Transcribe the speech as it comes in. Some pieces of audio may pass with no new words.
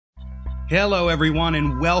Hello everyone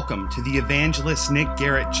and welcome to the Evangelist Nick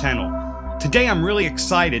Garrett channel. Today I'm really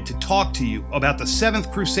excited to talk to you about the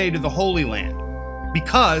 7th Crusade of the Holy Land,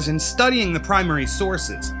 because in studying the primary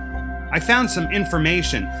sources, I found some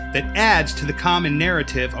information that adds to the common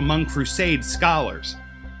narrative among Crusade scholars.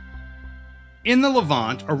 In the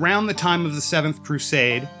Levant, around the time of the 7th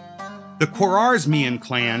Crusade, the Khwarazmian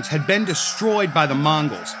clans had been destroyed by the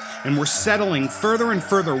Mongols and were settling further and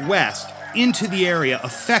further west into the area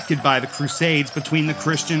affected by the Crusades between the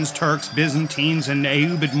Christians, Turks, Byzantines, and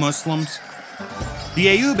Ayyubid Muslims. The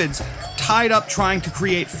Ayyubids, tied up trying to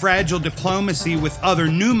create fragile diplomacy with other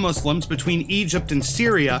new Muslims between Egypt and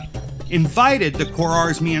Syria, invited the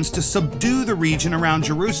Khwarazmians to subdue the region around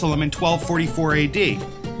Jerusalem in 1244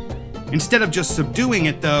 AD. Instead of just subduing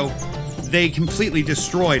it, though, they completely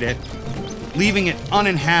destroyed it, leaving it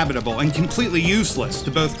uninhabitable and completely useless to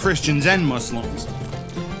both Christians and Muslims.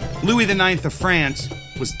 Louis IX of France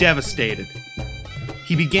was devastated.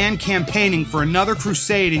 He began campaigning for another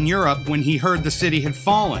crusade in Europe when he heard the city had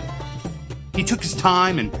fallen. He took his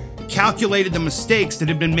time and calculated the mistakes that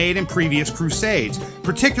had been made in previous crusades,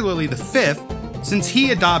 particularly the 5th, since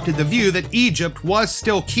he adopted the view that Egypt was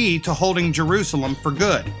still key to holding Jerusalem for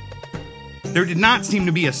good. There did not seem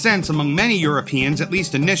to be a sense among many Europeans, at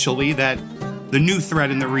least initially, that the new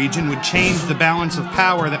threat in the region would change the balance of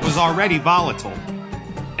power that was already volatile.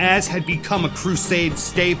 As had become a crusade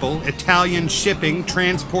staple, Italian shipping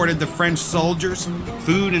transported the French soldiers,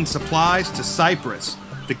 food and supplies to Cyprus,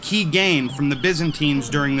 the key gain from the Byzantines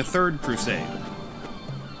during the 3rd Crusade.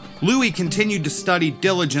 Louis continued to study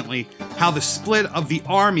diligently how the split of the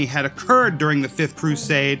army had occurred during the 5th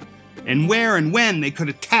Crusade and where and when they could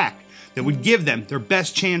attack that would give them their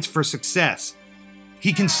best chance for success.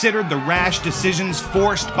 He considered the rash decisions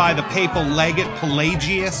forced by the papal legate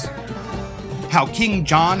Pelagius, how King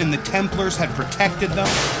John and the Templars had protected them.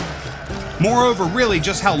 Moreover, really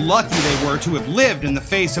just how lucky they were to have lived in the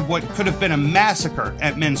face of what could have been a massacre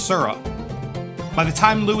at Mansoura. By the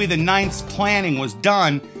time Louis IX's planning was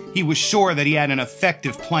done, he was sure that he had an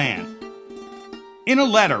effective plan. In a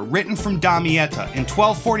letter written from Damietta in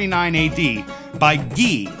 1249 AD by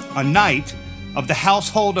Guy, a knight of the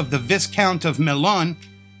household of the Viscount of Melun,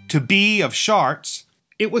 to B of Chartres,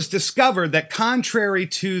 it was discovered that contrary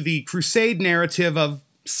to the crusade narrative of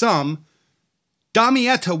some,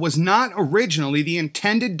 Damietta was not originally the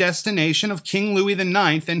intended destination of King Louis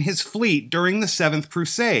IX and his fleet during the 7th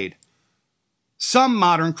Crusade. Some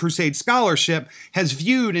modern crusade scholarship has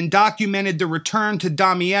viewed and documented the return to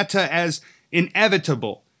Damietta as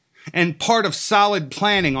inevitable and part of solid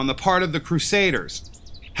planning on the part of the Crusaders.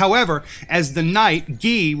 However, as the knight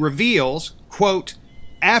Guy reveals, quote,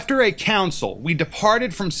 "After a council, we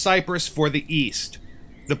departed from Cyprus for the east.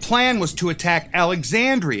 The plan was to attack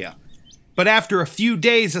Alexandria, but after a few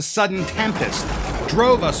days a sudden tempest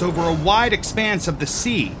drove us over a wide expanse of the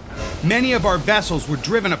sea. Many of our vessels were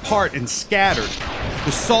driven apart and scattered.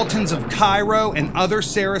 The sultans of Cairo and other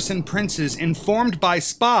Saracen princes, informed by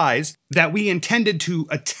spies that we intended to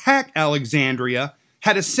attack Alexandria,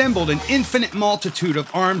 had assembled an infinite multitude of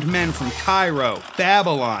armed men from Cairo,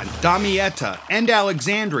 Babylon, Damietta, and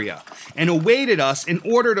Alexandria, and awaited us in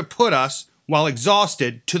order to put us, while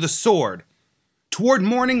exhausted, to the sword. Toward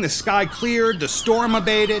morning the sky cleared, the storm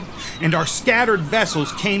abated, and our scattered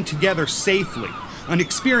vessels came together safely. An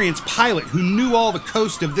experienced pilot who knew all the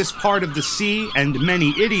coast of this part of the sea and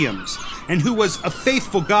many idioms, and who was a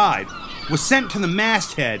faithful guide, was sent to the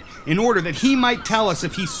masthead in order that he might tell us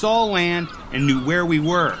if he saw land and knew where we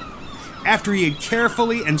were. After he had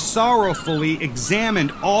carefully and sorrowfully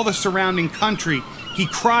examined all the surrounding country, he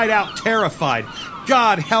cried out terrified,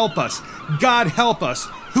 'God help us! God help us!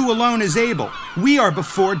 Who alone is able? We are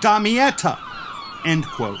before Damietta!' End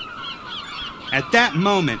quote. At that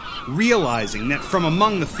moment, realizing that from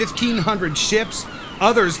among the 1,500 ships,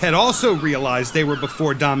 others had also realized they were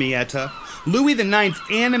before Damietta, Louis IX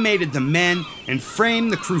animated the men and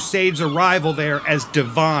framed the Crusade's arrival there as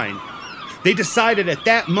divine. They decided at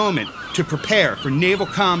that moment to prepare for naval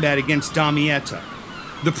combat against Damietta.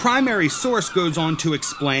 The primary source goes on to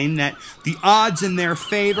explain that the odds in their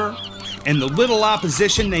favor and the little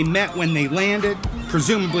opposition they met when they landed,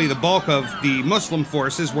 presumably the bulk of the Muslim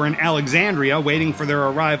forces were in Alexandria waiting for their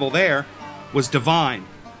arrival there, was divine.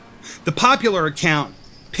 The popular account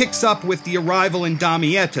picks up with the arrival in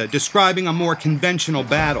Damietta, describing a more conventional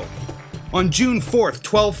battle. On June 4th,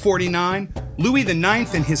 1249, Louis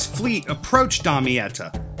IX and his fleet approached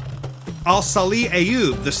Damietta. Al-Salih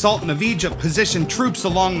Ayyub, the Sultan of Egypt, positioned troops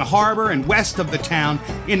along the harbor and west of the town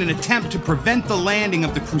in an attempt to prevent the landing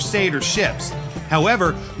of the Crusader ships.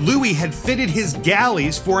 However, Louis had fitted his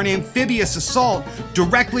galleys for an amphibious assault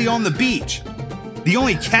directly on the beach. The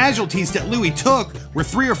only casualties that Louis took were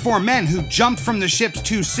 3 or 4 men who jumped from the ships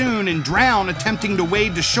too soon and drowned attempting to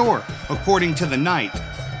wade to shore, according to the Knight.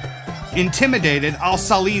 Intimidated,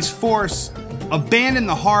 al-Salih's force abandoned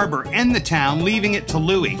the harbor and the town, leaving it to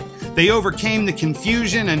Louis. They overcame the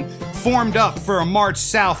confusion and formed up for a march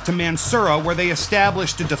south to Mansoura, where they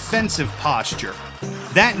established a defensive posture.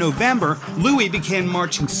 That November, Louis began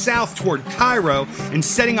marching south toward Cairo and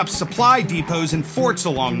setting up supply depots and forts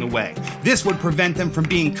along the way. This would prevent them from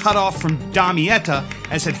being cut off from Damietta,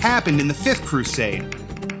 as had happened in the 5th Crusade.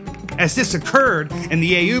 As this occurred, and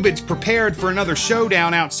the Ayyubids prepared for another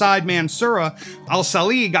showdown outside Mansoura,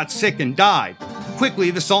 al-Salih got sick and died.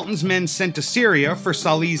 Quickly, the Sultan's men sent to Syria for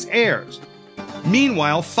Salih's heirs.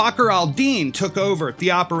 Meanwhile, Fakhr al-Din took over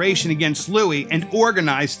the operation against Louis and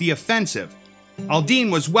organized the offensive. Al-Din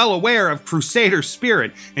was well aware of Crusader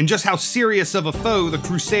spirit and just how serious of a foe the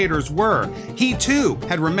Crusaders were. He too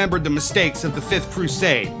had remembered the mistakes of the 5th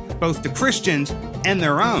Crusade, both the Christians and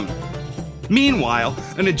their own. Meanwhile,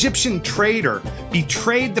 an Egyptian trader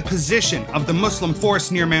betrayed the position of the Muslim force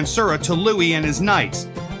near Mansoura to Louis and his knights.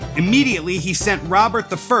 Immediately, he sent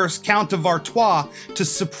Robert I, Count of Artois, to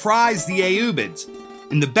surprise the Ayyubids.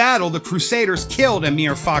 In the battle, the Crusaders killed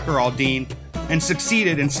Emir Fakhr al-Din and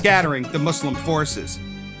succeeded in scattering the Muslim forces.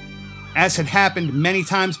 As had happened many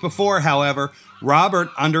times before, however, Robert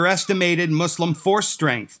underestimated Muslim force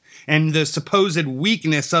strength and the supposed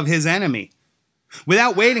weakness of his enemy.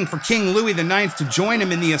 Without waiting for King Louis IX to join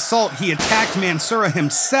him in the assault, he attacked Mansoura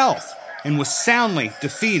himself and was soundly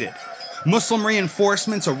defeated. Muslim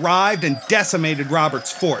reinforcements arrived and decimated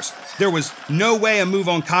Robert's force. There was no way a move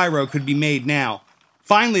on Cairo could be made now.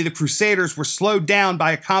 Finally, the Crusaders were slowed down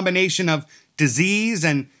by a combination of disease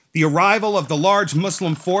and the arrival of the large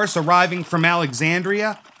Muslim force arriving from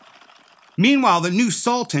Alexandria. Meanwhile, the new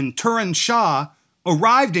Sultan, Turan Shah,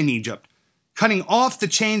 arrived in Egypt, cutting off the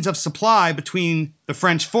chains of supply between the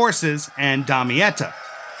French forces and Damietta.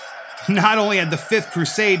 Not only had the 5th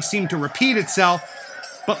Crusade seemed to repeat itself,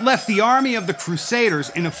 but left the army of the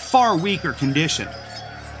Crusaders in a far weaker condition.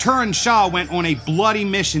 Turan Shah went on a bloody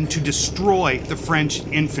mission to destroy the French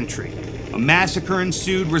infantry. A massacre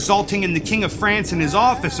ensued, resulting in the King of France and his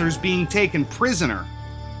officers being taken prisoner.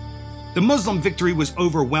 The Muslim victory was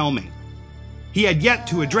overwhelming. He had yet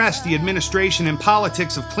to address the administration and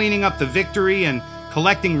politics of cleaning up the victory and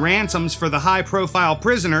collecting ransoms for the high-profile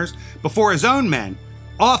prisoners before his own men,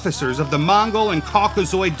 officers of the Mongol and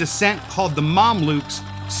Caucasoid descent called the Mamluks,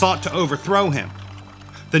 sought to overthrow him.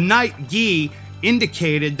 The Knight Guy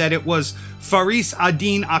indicated that it was Faris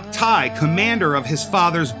ad-Din Akhtai, commander of his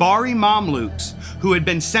father's Bari Mamluks, who had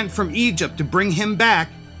been sent from Egypt to bring him back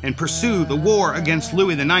and pursue the war against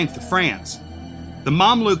Louis IX of France. The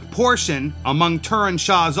Mamluk portion among Turan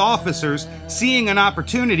Shah's officers, seeing an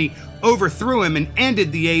opportunity, overthrew him and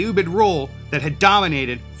ended the Ayyubid rule that had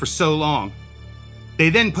dominated for so long. They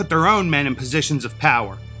then put their own men in positions of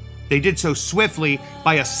power. They did so swiftly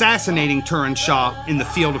by assassinating Turan Shah in the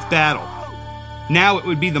field of battle. Now it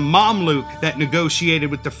would be the Mamluk that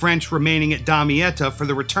negotiated with the French remaining at Damietta for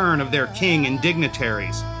the return of their king and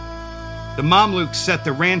dignitaries. The Mamluks set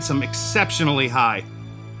the ransom exceptionally high.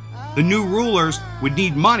 The new rulers would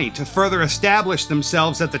need money to further establish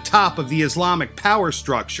themselves at the top of the Islamic power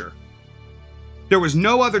structure. There was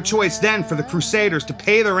no other choice then for the Crusaders to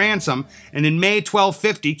pay the ransom, and in May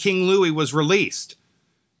 1250, King Louis was released.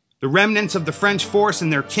 The remnants of the French force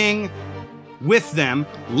and their king, with them,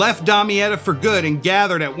 left Damietta for good and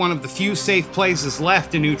gathered at one of the few safe places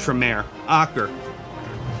left in Outremer, Acre.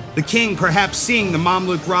 The king, perhaps seeing the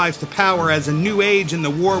Mamluk rise to power as a new age in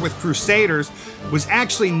the war with Crusaders, was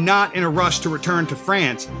actually not in a rush to return to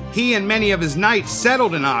France. He and many of his knights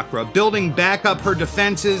settled in Acre, building back up her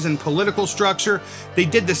defenses and political structure. They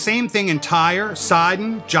did the same thing in Tyre,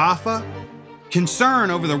 Sidon, Jaffa.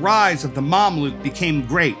 Concern over the rise of the Mamluk became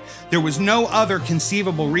great. There was no other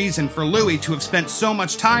conceivable reason for Louis to have spent so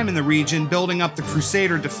much time in the region building up the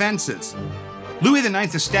Crusader defenses. Louis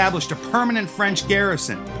IX established a permanent French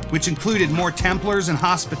garrison, which included more Templars and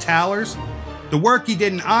Hospitallers. The work he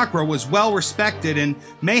did in Acre was well respected and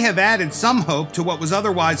may have added some hope to what was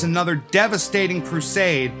otherwise another devastating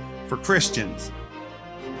crusade for Christians.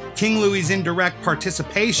 King Louis's indirect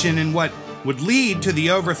participation in what would lead to the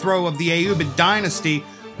overthrow of the Ayyubid dynasty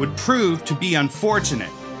would prove to be unfortunate.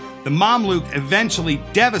 The Mamluk eventually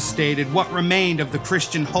devastated what remained of the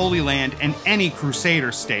Christian Holy Land and any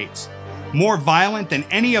Crusader states. More violent than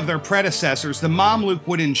any of their predecessors, the Mamluk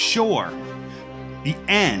would ensure the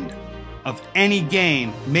end of any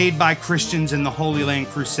gain made by Christians in the Holy Land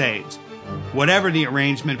Crusades. Whatever the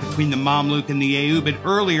arrangement between the Mamluk and the Ayyubid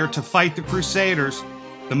earlier to fight the Crusaders,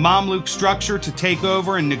 the Mamluk structure to take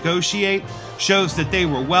over and negotiate shows that they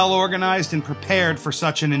were well organized and prepared for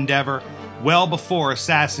such an endeavor well before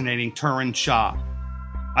assassinating Turan Shah.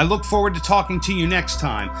 I look forward to talking to you next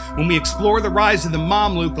time when we explore the rise of the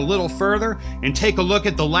Mamluk a little further and take a look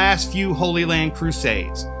at the last few Holy Land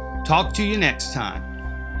Crusades. Talk to you next time.